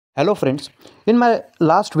Hello friends, in my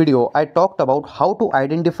last video I talked about how to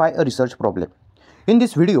identify a research problem. In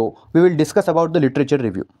this video we will discuss about the literature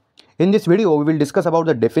review. In this video we will discuss about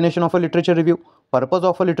the definition of a literature review, purpose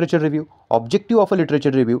of a literature review, objective of a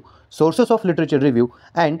literature review, sources of literature review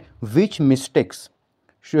and which mistakes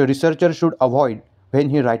researcher should avoid when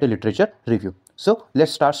he write a literature review. So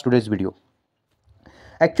let's start today's video.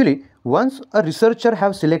 Actually, once a researcher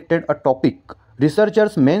have selected a topic,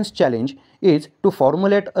 researcher's main challenge is to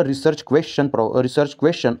formulate a research question or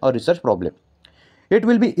research problem. It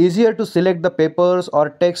will be easier to select the papers or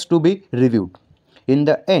text to be reviewed. In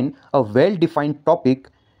the end, a well-defined topic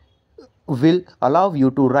will allow you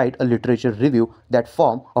to write a literature review that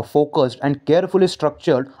form a focused and carefully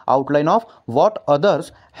structured outline of what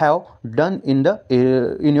others have done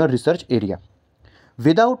in your research area.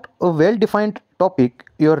 Without a well-defined topic,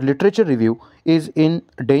 your literature review is in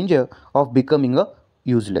danger of becoming a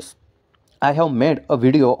useless. I have made a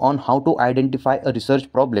video on how to identify a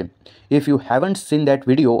research problem. If you haven't seen that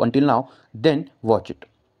video until now, then watch it.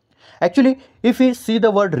 Actually, if we see the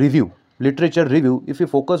word review, literature review, if we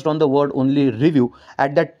focused on the word only review,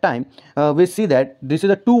 at that time, we see that this is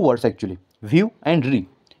the two words actually, view and re.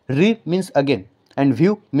 Re means again and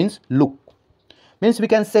view means look. Means we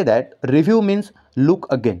can say that review means look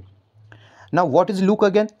again. Now what is look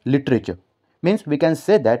again? Literature. Means we can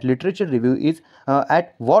say that literature review is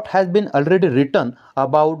at what has been already written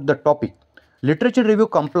about the topic. Literature review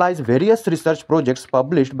compiles various research projects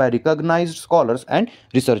published by recognized scholars and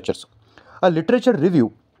researchers. A literature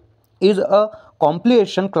review is a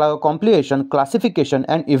compilation, classification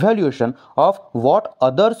and evaluation of what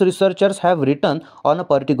others researchers have written on a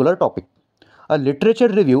particular topic. A literature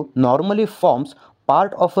review normally forms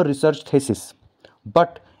part of a research thesis,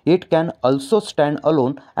 but it can also stand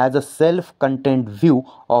alone as a self-contained view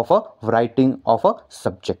of a writing of a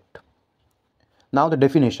subject. Now the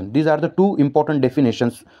definition. These are the two important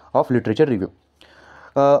definitions of literature review.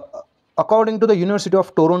 According to the University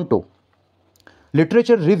of Toronto,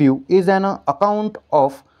 literature review is an account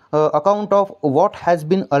of what has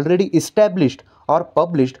been already established or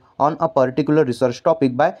published on a particular research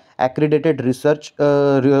topic by accredited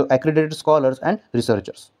scholars and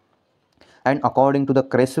researchers. And according to the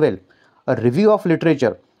Creswell, a review of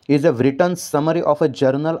literature is a written summary of a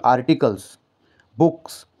journal articles,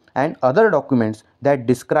 books and other documents that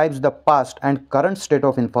describes the past and current state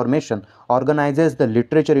of information, organizes the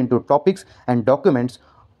literature into topics and documents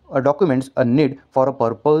a need for a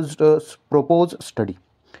proposed study.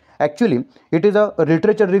 Actually, it is a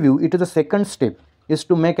literature review. It is a second step is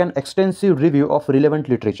to make an extensive review of relevant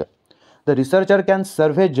literature. The researcher can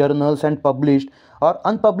survey journals and published or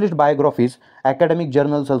unpublished biographies, academic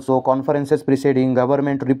journals also, conferences preceding,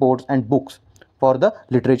 government reports and books for the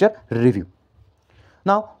literature review.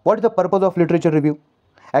 Now, what is the purpose of literature review?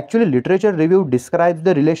 Actually, literature review describes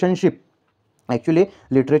the relationship.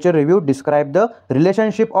 Literature review describes the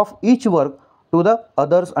relationship of each work to the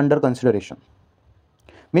others under consideration.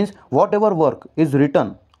 Means whatever work is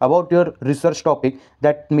written about your research topic,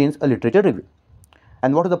 that means a literature review.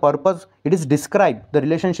 And what is the purpose? It is describe the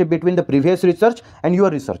relationship between the previous research and your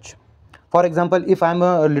research. For example, if I am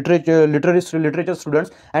a literature student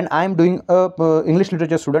and I am doing a English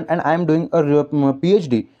literature student and I am doing a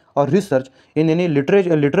Ph.D. or research in any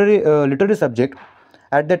literary subject,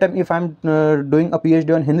 at that time if I am doing a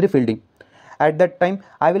Ph.D. on Henry Fielding, at that time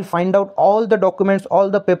I will find out all the documents, all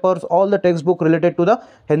the papers, all the textbook related to the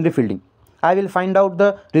Henry Fielding. I will find out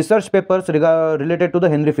the research papers related to the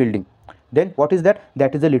Henry Fielding. Then what is that?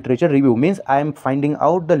 That is a literature review. Means I am finding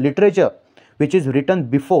out the literature which is written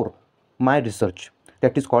before my research.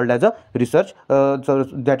 That is called as a research.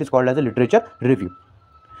 That is called as a literature review.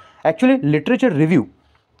 Actually, literature review.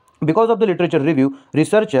 Because of the literature review,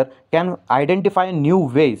 researcher can identify new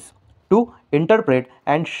ways to interpret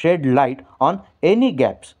and shed light on any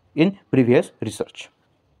gaps in previous research.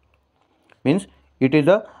 Means it is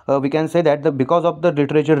a we can say that because of the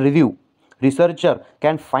literature review, researcher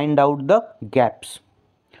can find out the gaps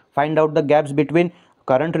between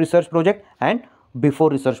current research project and before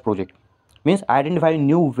research project. Means identify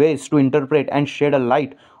new ways to interpret and shed a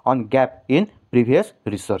light on gap in previous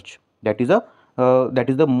research. That is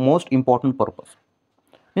the most important purpose.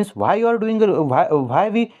 Means why you are doing why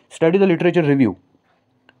we study the literature review?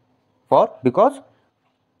 Because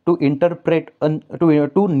to interpret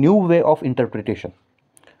to new way of interpretation.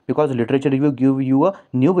 Because literature review give you a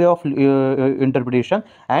new way of interpretation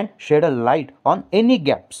and shed a light on any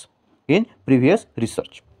gaps in previous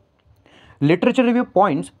research. Literature review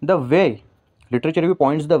points the way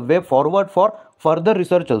forward for further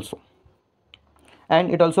research also. And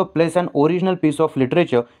it also places an original piece of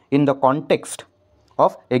literature in the context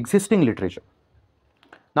of existing literature.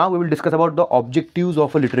 Now we will discuss about the objectives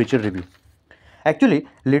of a literature review. Actually,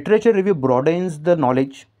 literature review broadens the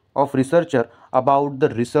knowledge of researcher about the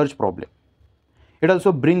research problem. It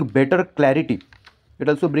also brings better clarity. It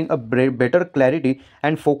also brings a better clarity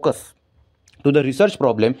and focus to the research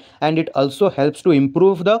problem, and it also helps to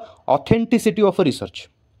improve the authenticity of a research.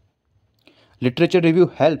 Literature review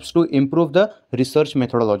helps to improve the research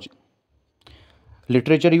methodology.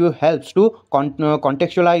 Literature review helps to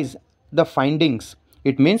contextualize the findings.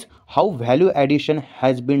 It means how value addition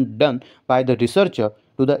has been done by the researcher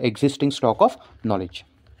to the existing stock of knowledge.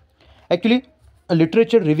 Actually, a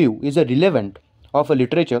literature review is a relevant of a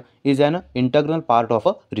literature is an integral part of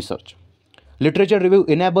a research. Literature review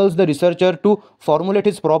enables the researcher to formulate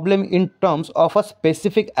his problem in terms of a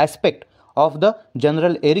specific aspect of the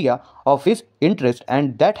general area of his interest,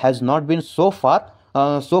 and that has not been so far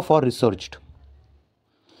researched.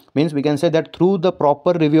 Means we can say that through the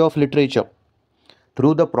proper review of literature,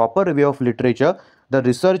 the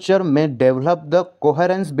researcher may develop the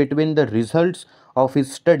coherence between the results of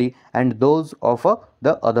his study and those of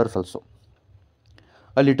the others also.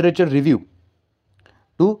 A literature review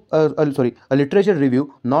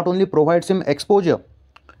not only provides him exposure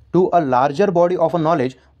to a larger body of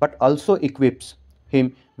knowledge, but also equips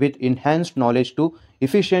him with enhanced knowledge to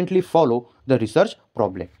efficiently follow the research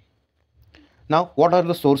problem. Now, what are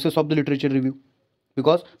the sources of the literature review?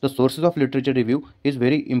 Because the sources of literature review is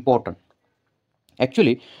very important.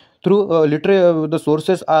 Actually, through the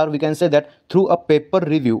sources are, we can say that through a paper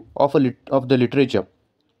review of the literature,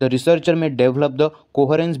 the researcher may develop the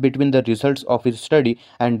coherence between the results of his study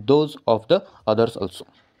and those of the others also.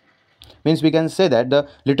 Means we can say that the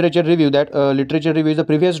literature review is a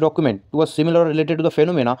previous document to a similar related to the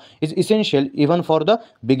phenomena is essential even for the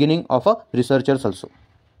beginning of a researchers also.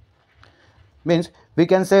 Means we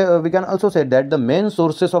can also say that the main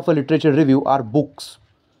sources of a literature review are books,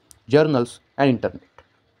 journals and internet.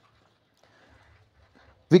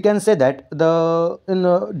 We can say that in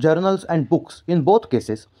journals and books, in both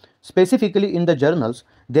cases, specifically in the journals,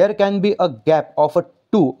 there can be a gap of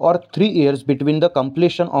 2 or 3 years between the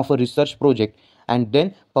completion of a research project and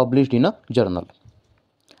then published in a journal.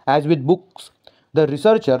 As with books, the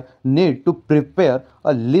researcher need to prepare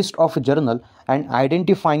a list of journal and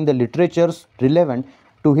identifying the literatures relevant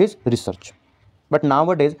to his research. But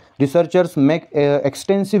nowadays, researchers make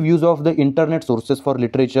extensive use of the internet sources for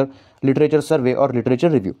literature survey or literature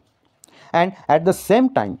review. And at the same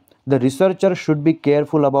time, the researcher should be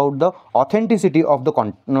careful about the authenticity of the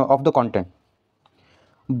content.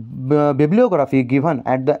 Bibliography given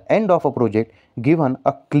at the end of a project given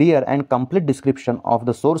a clear and complete description of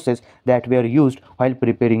the sources that were used while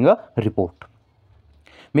preparing a report.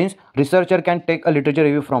 Means researcher can take a literature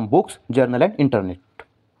review from books, journal and internet.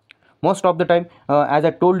 Most of the time, as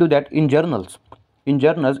I told you that in journals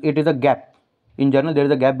it is a gap. In journal there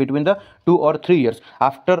is a gap between the 2 or 3 years.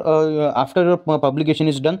 After publication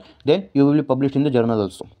is done, then you will be published in the journal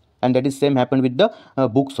also, and that is same happen with the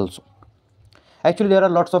books also. Actually, there are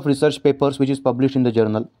lots of research papers which is published in the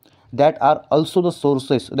journal that are also the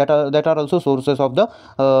sources that are also sources of the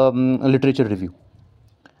literature review,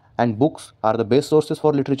 and books are the best sources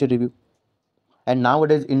for literature review. And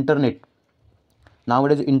nowadays internet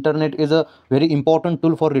is a very important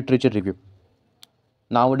tool for literature review.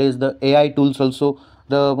 Nowadays the AI tool also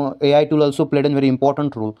played a very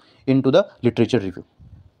important role into the literature review.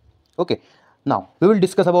 Okay, now we will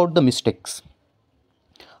discuss about the mistakes.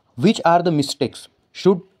 Which are the mistakes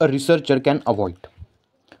should a researcher can avoid?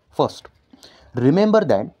 First, remember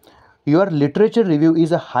that your literature review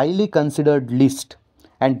is a highly considered list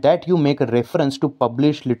and that you make a reference to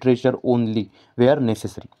published literature only where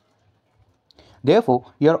necessary. Therefore,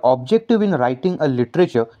 your objective in writing a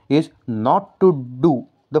literature is not to do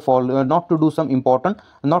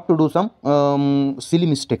some silly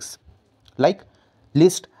mistakes like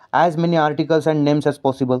list as many articles and names as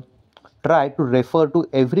possible. Try to refer to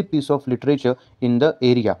every piece of literature in the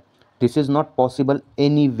area. This is not possible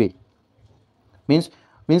anyway. Means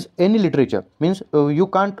any literature means you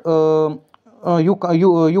can't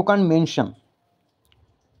mention.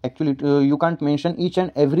 Actually, you can't mention each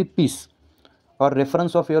and every piece or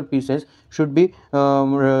reference of your pieces should be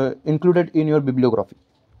included in your bibliography.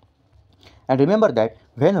 And remember that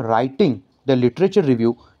when writing the literature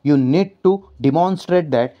review, you need to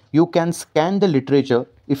demonstrate that you can scan the literature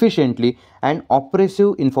efficiently and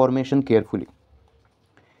oppressive information carefully.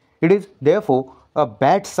 It is therefore a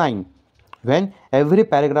bad sign when every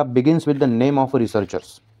paragraph begins with the name of a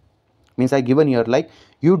researchers. Means I given here like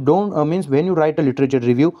you don't means when you write a literature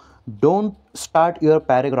review, don't start your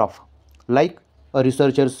paragraph like a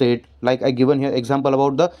researcher said, like I given here example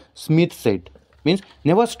about the Smith said, means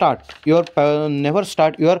never start your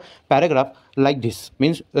paragraph like this,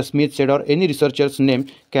 means Smith said or any researcher's name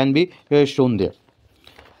can be shown there.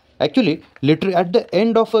 Actually, literally at the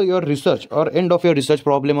end of your research or end of your research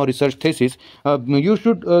problem or research thesis, you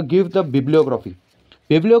should give the bibliography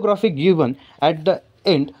given at the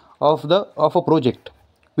end of a project,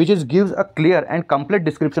 which is gives a clear and complete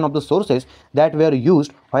description of the sources that were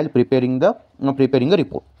used while preparing a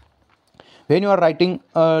report. When you are writing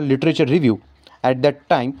a literature review, at that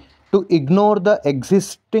time, to ignore the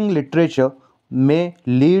existing literature may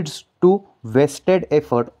leads to wasted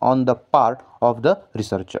effort on the part of the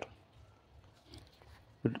researcher.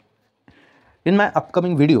 In my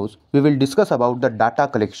upcoming videos, we will discuss about the data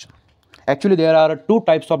collection. Actually, there are two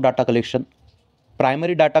types of data collection: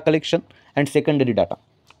 primary data collection and secondary data.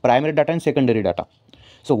 Primary data and secondary data.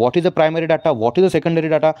 So what is the primary data? What is the secondary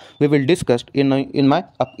data? We will discuss in my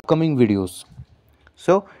upcoming videos.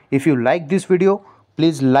 So if you like this video,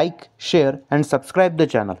 please like, share and subscribe the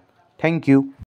channel. Thank you.